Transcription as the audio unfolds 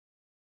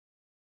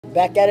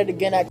Back at it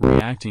again at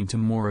reacting to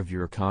more of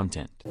your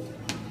content.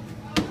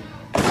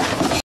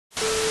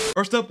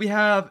 First up, we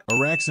have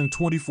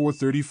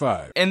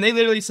Araxin2435. and they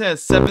literally said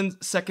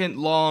 7-second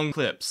long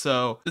clip,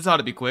 so this ought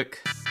to be quick.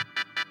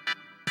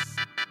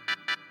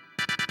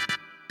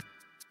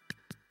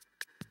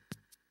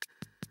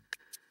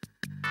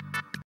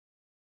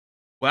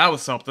 Well, that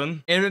was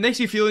something. And if it makes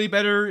you feel any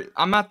better,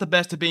 I'm not the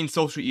best at being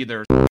social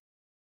either.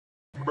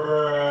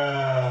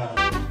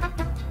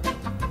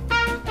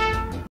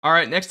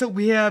 Alright, next up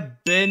we have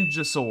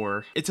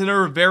Benjasaur. It's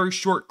another very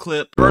short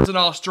clip. Birds in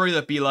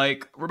Australia be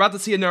like, we're about to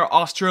see another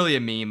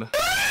Australia meme.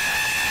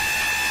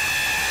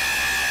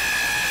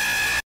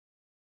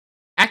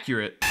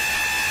 Accurate.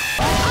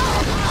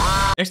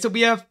 Next up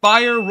we have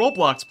Fire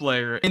Roblox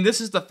Player. And this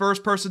is the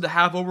first person to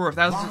have over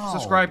 1,000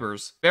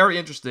 subscribers. Very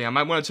interesting, I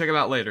might want to check him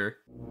out later.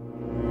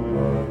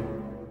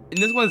 And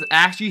this one is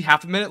actually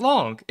half a minute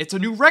long. It's a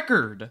new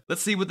record.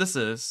 Let's see what this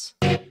is.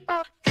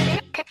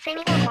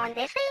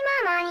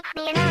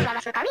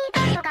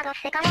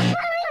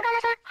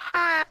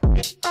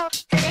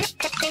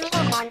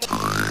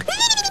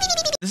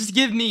 This is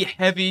giving me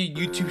heavy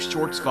YouTube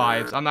Shorts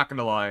vibes, I'm not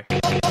gonna lie.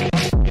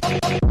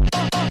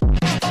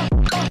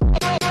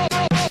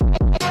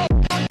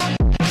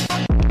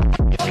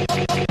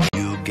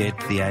 You get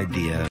the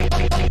idea.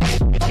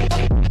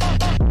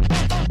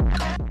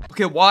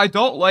 Okay, while I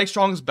don't like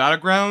Strongest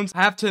Battlegrounds,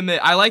 I have to admit,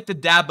 I like the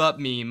dab up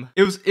meme.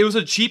 It was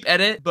a cheap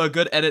edit, but a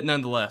good edit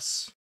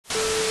nonetheless.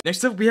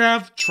 Next up, we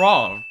have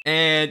Trov,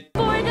 and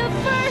for the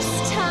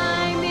first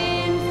time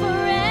in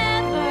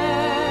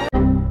forever.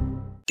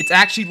 It's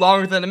actually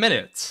longer than a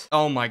minute.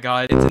 Oh my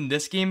god, it's in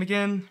this game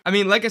again? I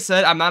mean, like I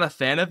said, I'm not a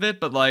fan of it,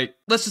 but like,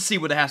 let's just see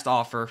what it has to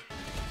offer.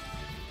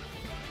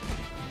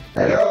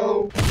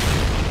 Hello?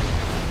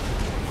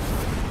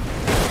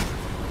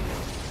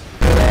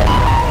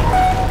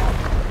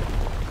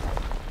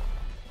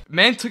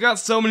 Man took out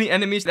so many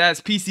enemies that his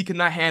PC could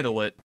not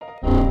handle it.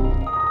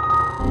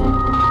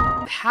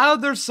 How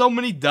there's so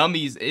many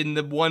dummies in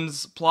the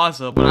one's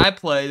plaza? When I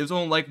play, there's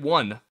only like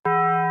one.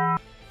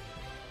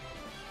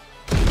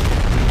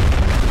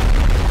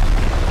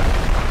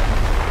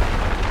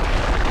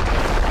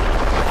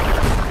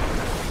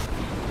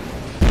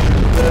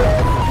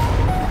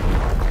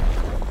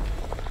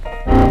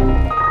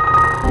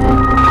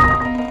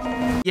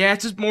 Yeah,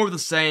 it's just more of the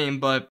same,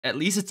 but at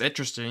least it's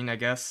interesting, I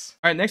guess.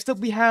 Alright, next up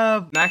we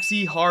have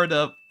Maxi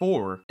Harda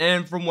 4.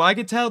 And from what I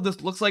can tell,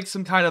 this looks like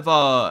some kind of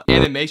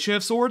animation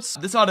of sorts.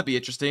 This ought to be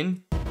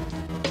interesting.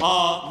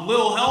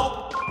 Little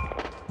help?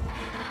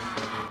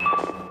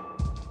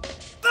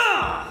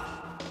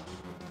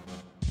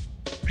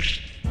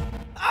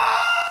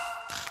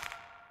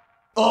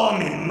 Oh,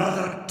 me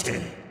mother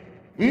tin.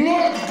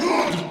 Not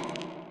good!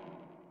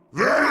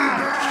 Very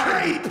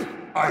bad!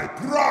 I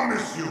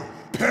promise you,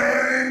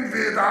 pain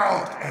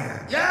without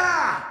end.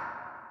 Yeah!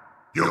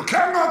 You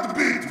cannot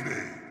beat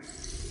me!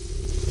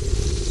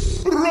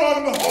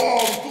 Run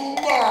home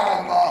to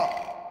mama!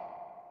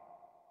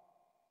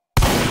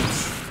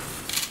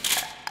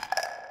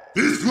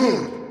 It's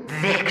good!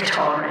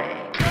 Victory.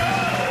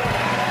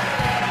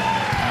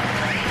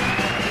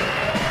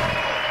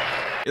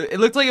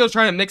 It looked like it was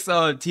trying to mix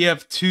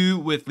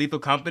TF2 with Lethal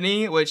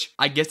Company, which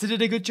I guess it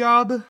did a good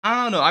job.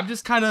 I don't know, I'm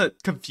just kind of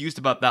confused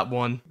about that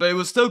one. But it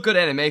was still good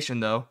animation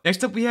though.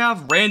 Next up we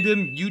have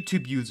Random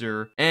YouTube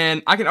User.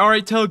 And I can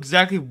already tell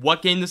exactly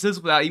what game this is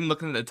without even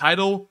looking at the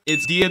title.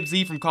 It's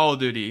DMZ from Call of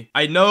Duty.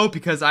 I know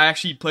because I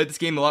actually played this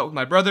game a lot with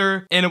my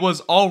brother, and it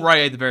was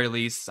alright at the very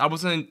least. I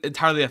wasn't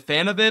entirely a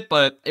fan of it,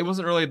 but it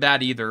wasn't really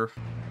bad either.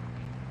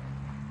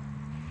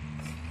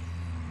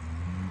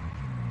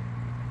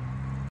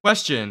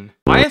 Question.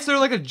 Why is there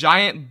like a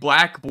giant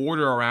black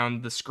border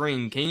around the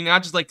screen? Can you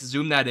not just like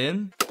zoom that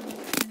in?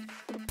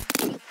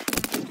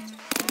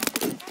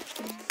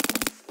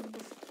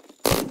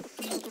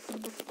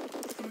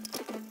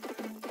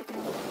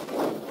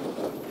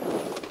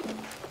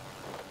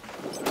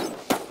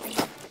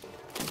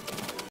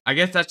 I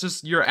guess that's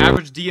just your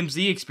average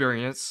DMZ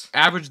experience.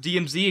 Average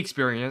DMZ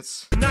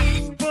experience.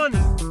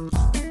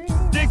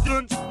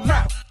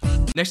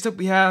 Next up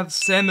we have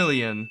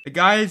Samillion. The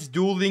guy's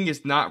dueling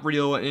is not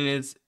real and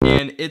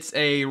it's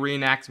a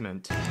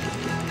reenactment.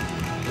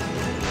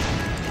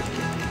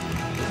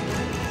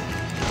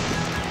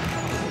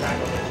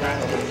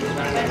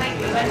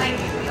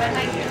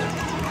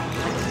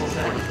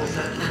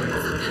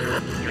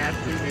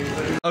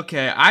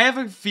 Okay, I have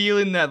a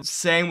feeling that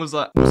Sang was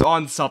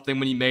on something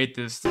when he made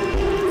this.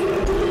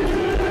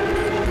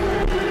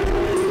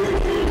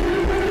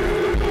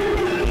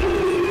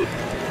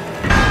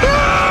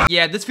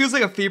 Yeah, this feels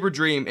like a fever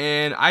dream,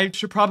 and I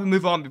should probably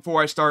move on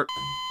before I start.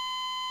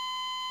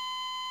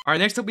 Alright,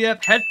 next up we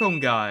have Headphone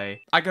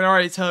Guy. I can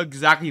already tell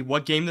exactly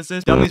what game this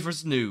is. Dummies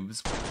vs.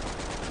 Noobs.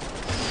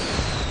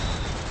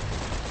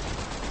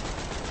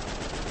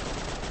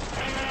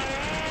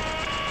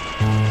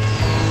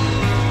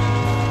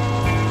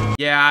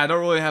 Yeah, I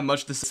don't really have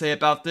much to say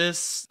about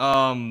this.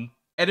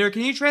 Editor,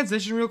 can you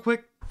transition real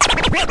quick?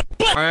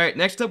 Alright,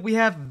 next up we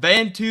have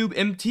VanTube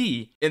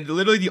MT. And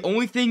literally the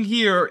only thing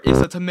here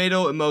is a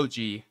tomato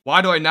emoji.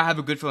 Why do I not have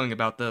a good feeling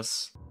about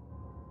this?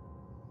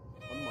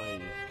 On my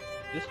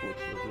Discord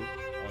server,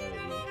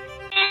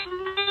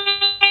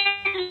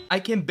 I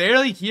can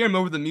barely hear him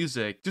over the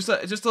music. Just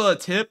a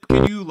tip,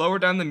 can you lower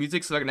down the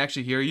music so I can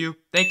actually hear you?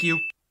 Thank you.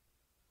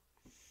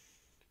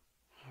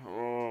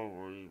 Oh,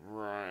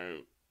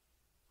 right.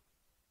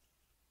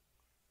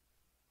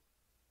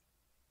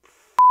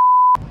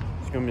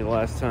 It's gonna be the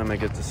last time I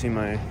get to see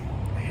my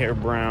hair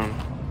brown.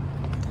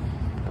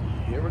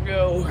 Here we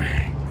go.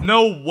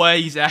 No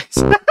way he's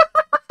actually...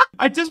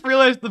 I just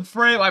realized the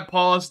frame I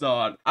paused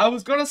on. I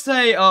was gonna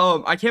say,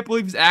 I can't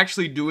believe he's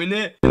actually doing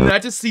it. And then I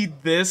just see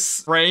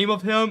this frame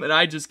of him and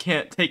I just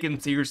can't take him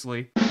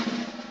seriously.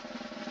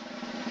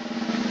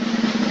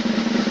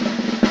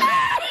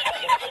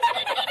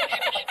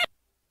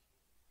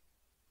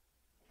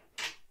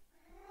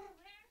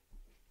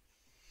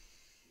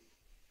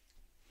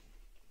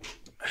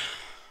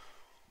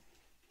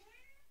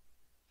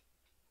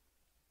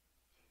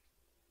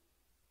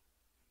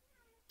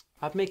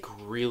 I'd make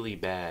really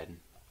bad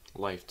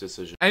life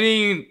decisions. I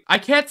mean, I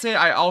can't say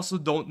I also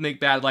don't make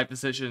bad life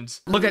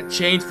decisions. Look at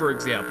Change, for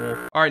example.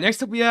 Alright,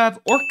 next up we have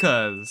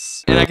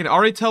Orcas. And I can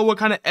already tell what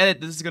kind of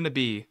edit this is gonna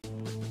be.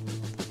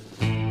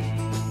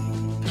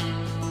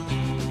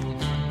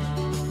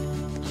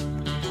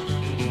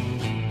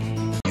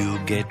 You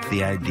get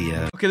the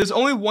idea. Okay, there's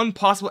only one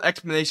possible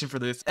explanation for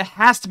this. It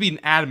has to be an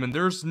admin.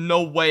 There's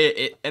no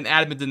way an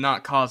admin did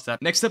not cause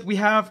that. Next up, we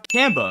have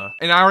Kamba.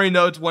 And I already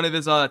know it's one of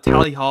his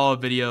Tally Hall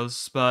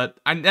videos, but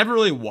I never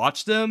really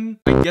watched them.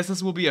 I guess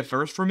this will be a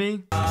first for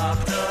me.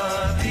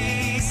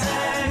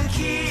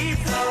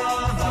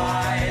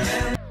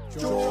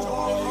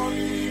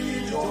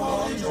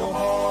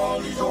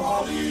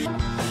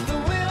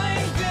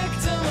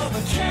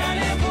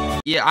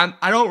 Yeah,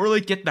 I don't really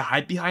get the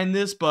hype behind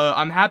this, but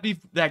I'm happy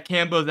that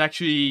Kamba is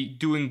actually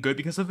doing good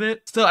because of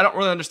it. Still, I don't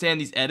really understand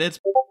these edits.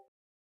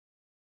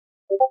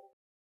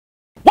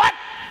 What?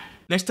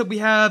 Next up, we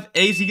have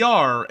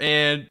AZR,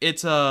 and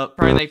it's a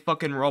Friday Night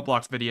fucking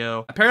Roblox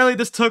video. Apparently,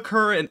 this took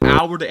her an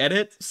hour to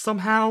edit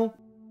somehow.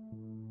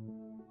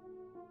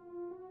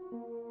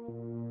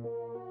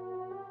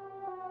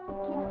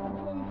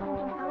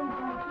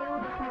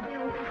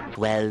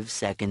 "12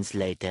 seconds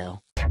later."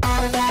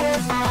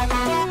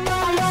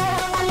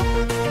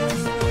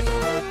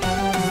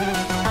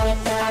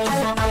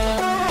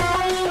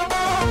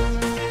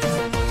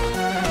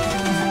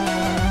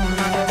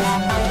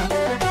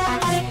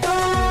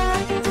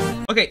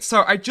 Okay,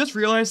 so I just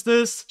realized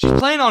this. She's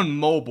playing on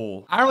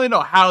mobile. I don't really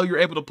know how you're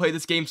able to play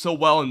this game so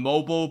well in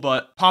mobile,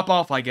 but pop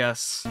off, I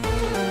guess.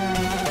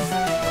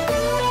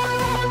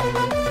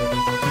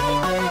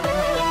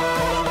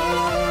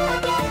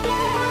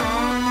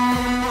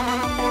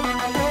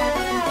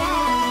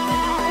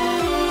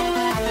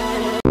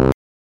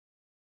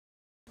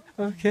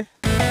 Okay.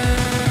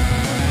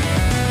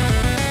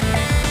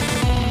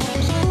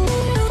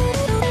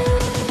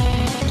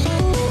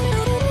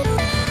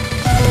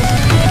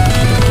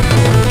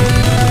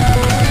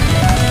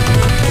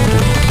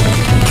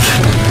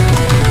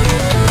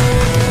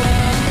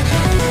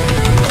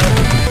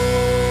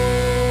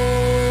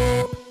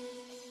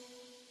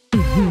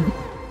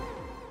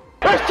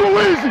 That's too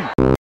easy!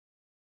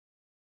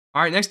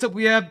 Alright, next up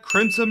we have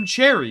Crimson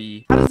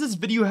Cherry. How does this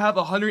video have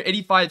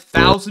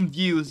 185,000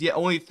 views, yet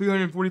only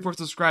 344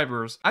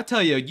 subscribers? I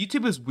tell you,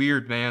 YouTube is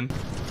weird, man.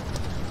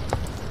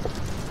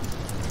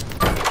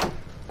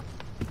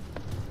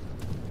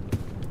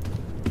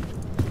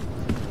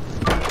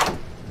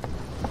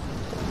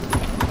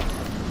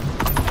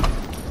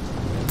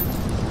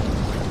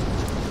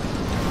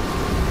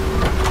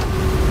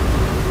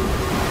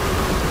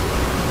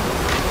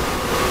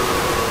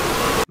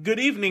 Good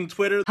evening,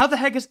 Twitter. How the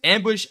heck is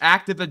ambush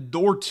active at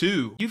door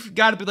 2? You've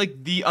got to be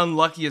like the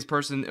unluckiest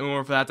person in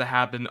order for that to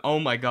happen. Oh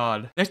my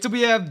god. Next up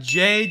we have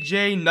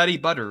JJ Nutty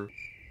Butter.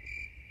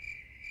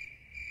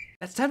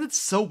 That sounded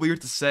so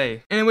weird to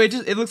say. Anyway,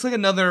 it looks like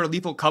another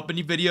Lethal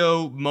Company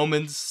video,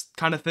 moments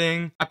kind of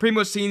thing. I've pretty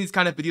much seen these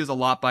kind of videos a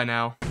lot by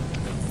now.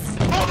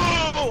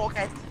 Oh,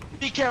 okay.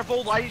 Be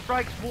careful, lightning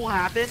strikes will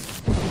happen.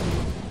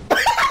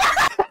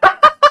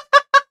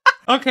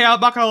 Okay, I'm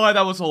not gonna lie,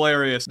 that was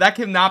hilarious. That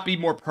cannot be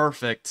more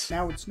perfect.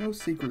 Now, it's no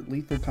secret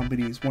Lethal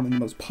Company is one of the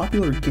most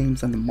popular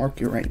games on the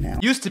market right now.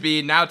 Used to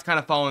be, now it's kind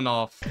of fallen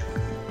off.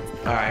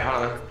 Alright,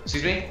 hold on.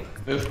 Excuse me?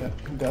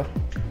 Move. Go.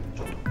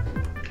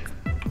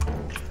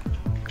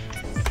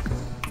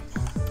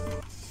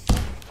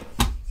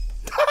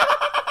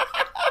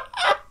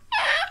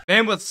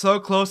 Man was so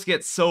close to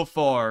get so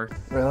far.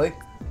 Really?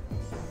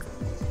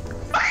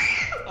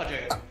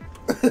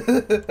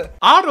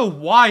 I don't know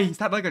why he's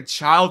had like a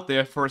child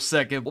there for a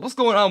second. What's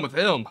going on with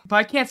him? But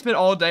I can't spend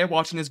all day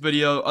watching this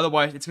video.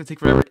 Otherwise, it's gonna take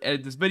forever to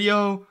edit this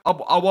video.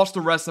 I'll watch the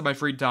rest of my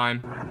free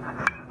time.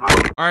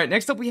 Alright,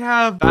 next up we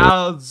have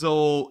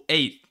Basil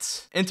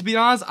 8. And to be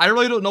honest, I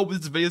really don't know what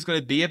this video is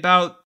gonna be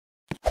about.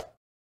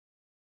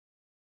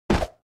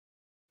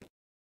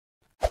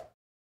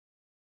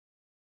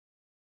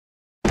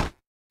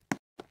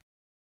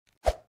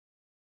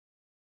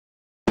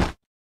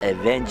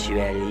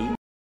 Eventually.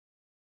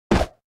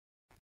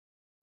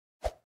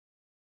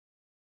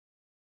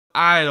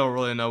 I don't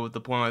really know what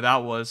the point of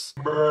that was.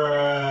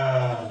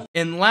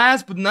 And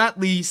last but not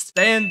least,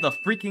 Stan the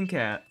freaking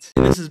cat.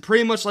 And this is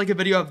pretty much like a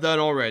video I've done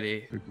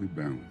already. Perfectly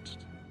balanced,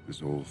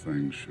 as all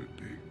things should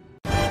be.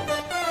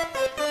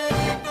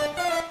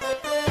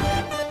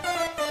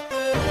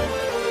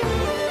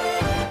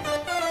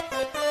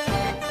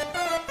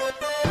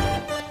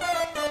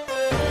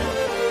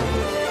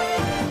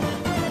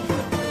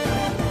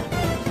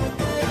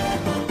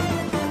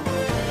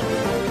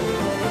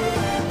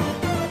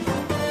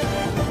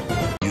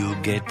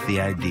 Get the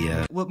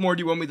idea. What more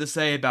do you want me to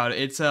say about it?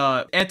 It's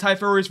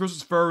anti-furries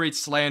versus furry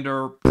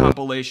slander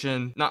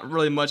compilation. Not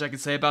really much I can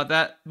say about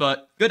that,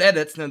 but good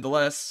edits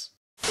nonetheless.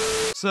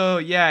 So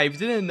yeah, if you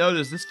didn't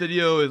notice, this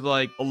video is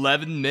like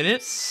 11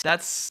 minutes.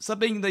 That's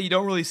something that you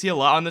don't really see a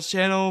lot on this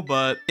channel,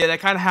 but yeah, that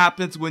kind of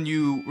happens when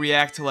you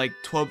react to like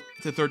 12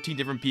 to 13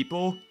 different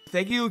people.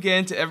 Thank you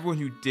again to everyone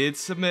who did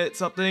submit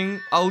something.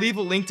 I'll leave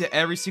a link to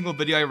every single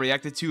video I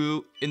reacted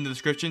to in the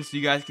description so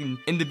you guys can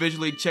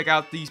individually check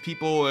out these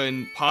people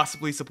and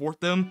possibly support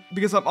them,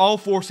 because I'm all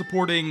for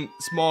supporting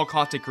small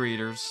content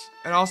creators.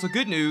 And also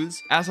good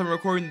news, as I'm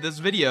recording this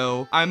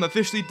video, I'm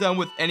officially done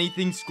with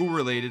anything school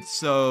related,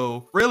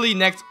 so really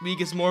next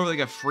week is more like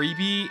a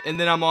freebie, and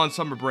then I'm on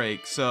summer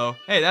break, so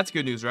hey, that's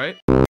good news, right?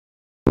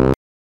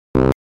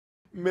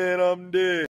 Man, I'm dead.